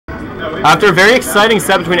After a very exciting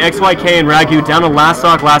set between XYK and Ragu down to last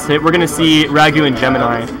stock, last hit, we're going to see Ragu and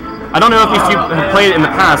Gemeni. I don't know if these two have played in the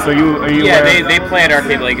past. Are you? Yeah, they play at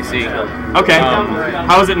Arcade Legacy. Okay.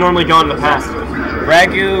 How has it normally gone in the past?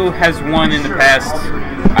 Ragu has won in the past.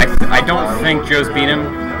 I don't think Joe's beat him,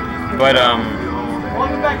 but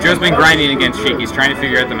Joe's been grinding against Sheik. He's trying to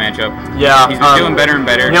figure out the matchup. Yeah. He's been doing better and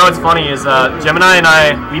better. You know what's funny is Gemini and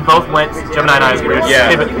I, we both went. Gemini and I is weird.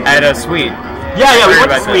 Yeah. At a suite. Yeah, we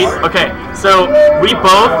went to Sweet. Okay, so we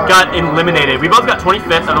both got eliminated. We both got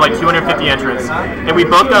 25th out of like 250 entrants, and we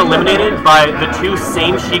both got eliminated by the two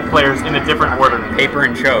same Sheik players in a different order. Paper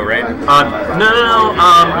and Show, right? No.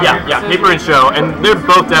 Yeah, Paper and Show, and they're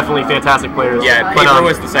both definitely fantastic players. Yeah, Paper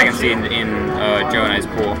was the second seed in Joe and I's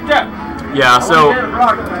pool. Yeah, so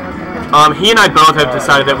he and I both have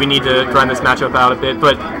decided that we need to grind this matchup out a bit,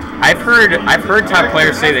 but I've heard top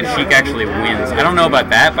players say that Sheik actually wins. I don't know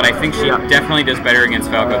about that, but I think she definitely does better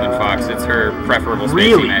against Falco than Fox. It's her preferable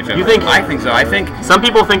spacing matchup. You think? I think so. I think some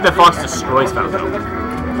people think that Fox destroys Falco.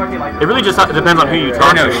 It really just depends on who you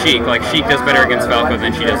talk to. No, Sheik. Like, Sheik does better against Falco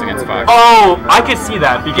than she does against Fox. Oh, I could see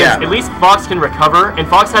that, because at least Fox can recover, and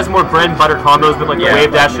Fox has more bread and butter combos with like the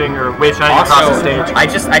wave dashing or wave shining across the stage.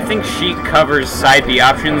 I think Sheik covers side B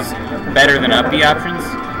options better than up B options.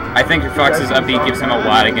 I think Fox's up B gives him a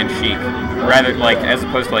lot against Sheik, rather as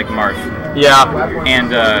opposed to like Marth. Yeah.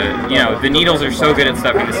 And you know, the needles are so good at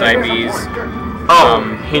stuffing the side Bs.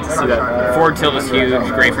 Hate to see that. Forward tilt is huge,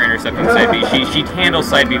 great for intercepting side B. She handles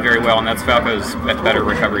side B very well, and that's Falco's better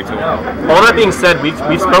recovery tool. All that being said, we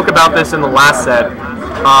spoke about this in the last set.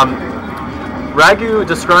 Ragu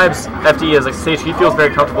describes FD as a stage he feels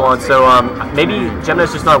very comfortable on, so maybe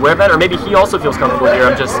Gemini's just not aware of that, or maybe he also feels comfortable here.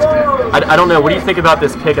 I don't know. What do you think about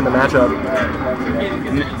this pick in the matchup?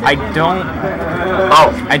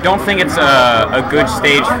 I don't think it's a good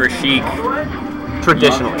stage for Sheik.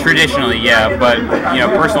 Traditionally, yeah, but you know,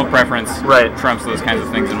 personal preference trumps those kinds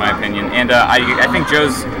of things in my opinion. And I think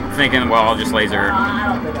Joe's thinking, well, I'll just laser.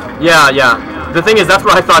 Yeah. The thing is, that's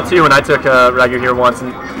what I thought too when I took Ragu here once,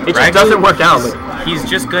 and it just doesn't work out. He's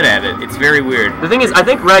just good at it. It's very weird. The thing is, I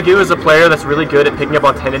think Ragu is a player that's really good at picking up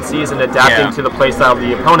on tendencies and adapting to the playstyle of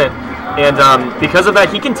the opponent. And because of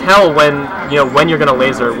that, he can tell when you're going to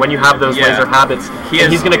laser, when you have those laser habits,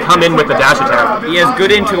 and he's going to come in with the dash attack. He has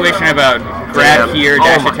good intuition about grab here,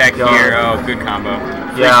 dash attack here. Oh, good combo.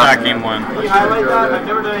 Yeah. Game one. Highlight that. I've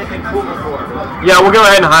never done anything cool before. Yeah, we'll go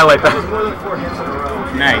ahead and highlight that.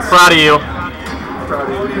 Nice. Proud of you.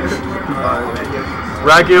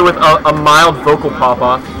 Ragu with a mild vocal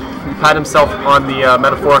pop-off. He pat himself on the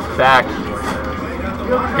metaphoric back.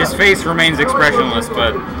 His face remains expressionless,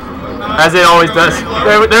 but as it always does.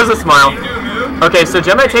 There's a smile. Okay, so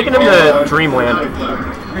Gemini taking him to Dreamland.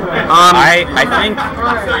 I think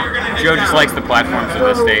Joe just likes the platforms of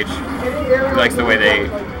this stage. He likes the way they...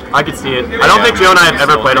 I could see it. I don't think Joe and I have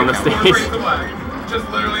ever played on this stage. Just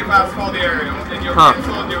literally pass all the aerial, and you'll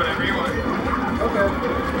cancel and do whatever you want.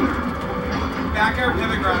 Back air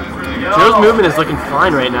pivot grab is really good. Joe's movement is looking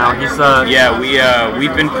fine right now. He's yeah,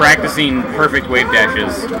 we've been practicing perfect wave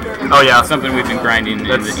dashes. Oh yeah, something we've been grinding in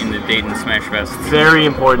the Dayton Smash Fest. Very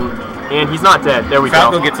important. And he's not dead. There we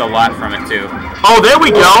Falco gets a lot from it too. Oh, there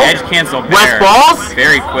we go. Edge cancel bair. West balls?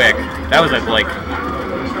 Very quick. That was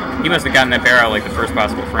he must have gotten that bair out like the first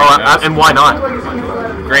possible frame. And why not?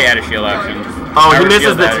 Great out of shield option. Oh, he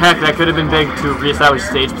misses the tech. That could have been big to reestablish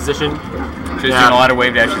stage position. Just doing a lot of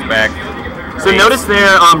wave dashes back. So notice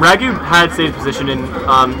there, Ragu had stage position, and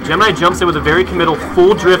Gemini jumps in with a very committal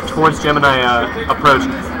full drift towards Gemini approach.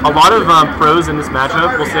 A lot of pros in this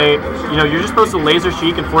matchup will say, you're just supposed to laser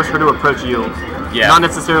Sheik and force her to approach you. Yeah. Not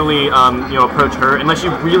necessarily, approach her, unless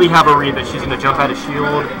you really have a read that she's going to jump out of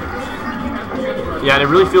shield. Yeah, and it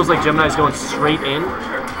really feels like Gemini's going straight in.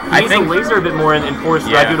 He needs to laser a bit more and force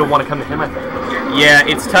Ragu to want to come to him, I think. Yeah,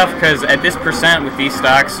 it's tough because at this percent with these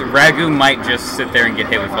stocks, Ragu might just sit there and get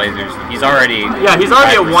hit with lasers. He's already... Yeah, he's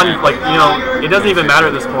already at one, it doesn't even matter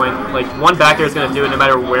at this point. One back air is going to do it no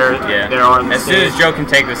matter where they are on the stage. As soon as Joe can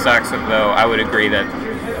take the stocks, though, I would agree that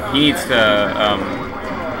he needs to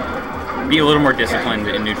be a little more disciplined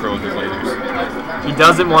in neutral with his lasers. He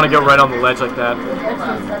doesn't want to go right on the ledge like that.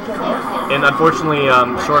 And unfortunately,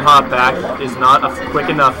 short hop back is not quick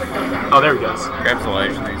enough. Oh, there he goes. Grabs the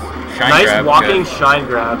ledge. Nice grab, walking shine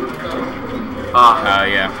grab.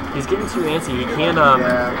 Yeah. He's getting too antsy. He can't.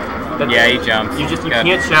 Yeah, he jumps. You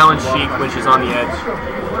can't challenge Sheik when she's on the edge.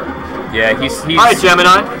 Yeah, he's. All right,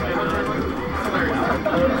 Gemini.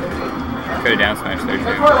 Could have down smashed there too.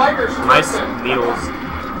 Nice needles.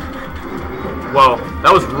 Whoa,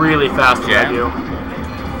 that was really fast, Ragu.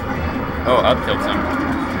 Oh, up tilts him.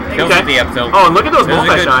 Kills with the up tilt. Oh, and look at those This is a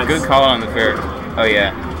multi-shines. good call on the fair. Oh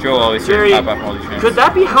yeah, Joe always Jerry, pop off multi-shines. could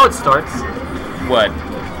that be how it starts? What?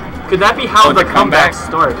 Could that be how Oh, the the comeback comeback?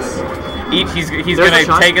 starts? He's There's gonna a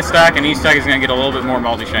shot. take a stock, and each stock is gonna get a little bit more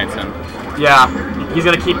multi-shines in. Yeah, he's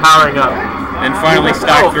gonna keep powering up. And finally,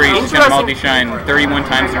 stock Oh, 3, he's gonna multi-shine 31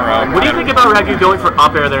 times in a row. What do you think about Ragu going for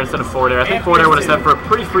up air there instead of forward air? I think forward air would have set for a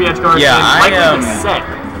pretty free edge guard. Yeah, and likely I, been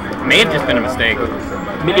set. May have just been a mistake,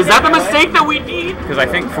 Is that the mistake that we need? because I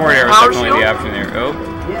think forward air was Power definitely the shield? option there. Oh.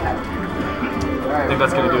 I think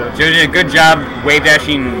that's gonna do it. Joe did a good job wave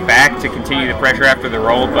dashing back to continue the pressure after the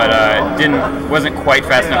roll, but wasn't quite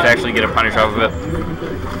fast enough to actually get a punish off of it.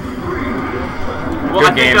 Well,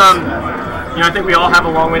 Good I think games. I think we all have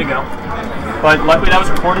a long way to go. But luckily that was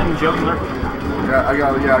recorded and Joe can learn. Yeah, I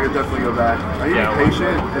gotta definitely go back. I need to be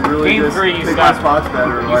patient and really Game just 3, you take my stop. spots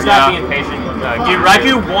better. You stop being patient.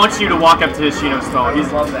 Ragu wants you to walk up to his Shino's phone. He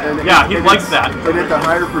likes that. And at the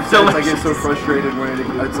higher percents, I get so frustrated when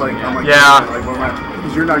it's like, I'm like, Yeah. like, what am I?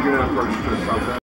 Because you're not going to approach to something.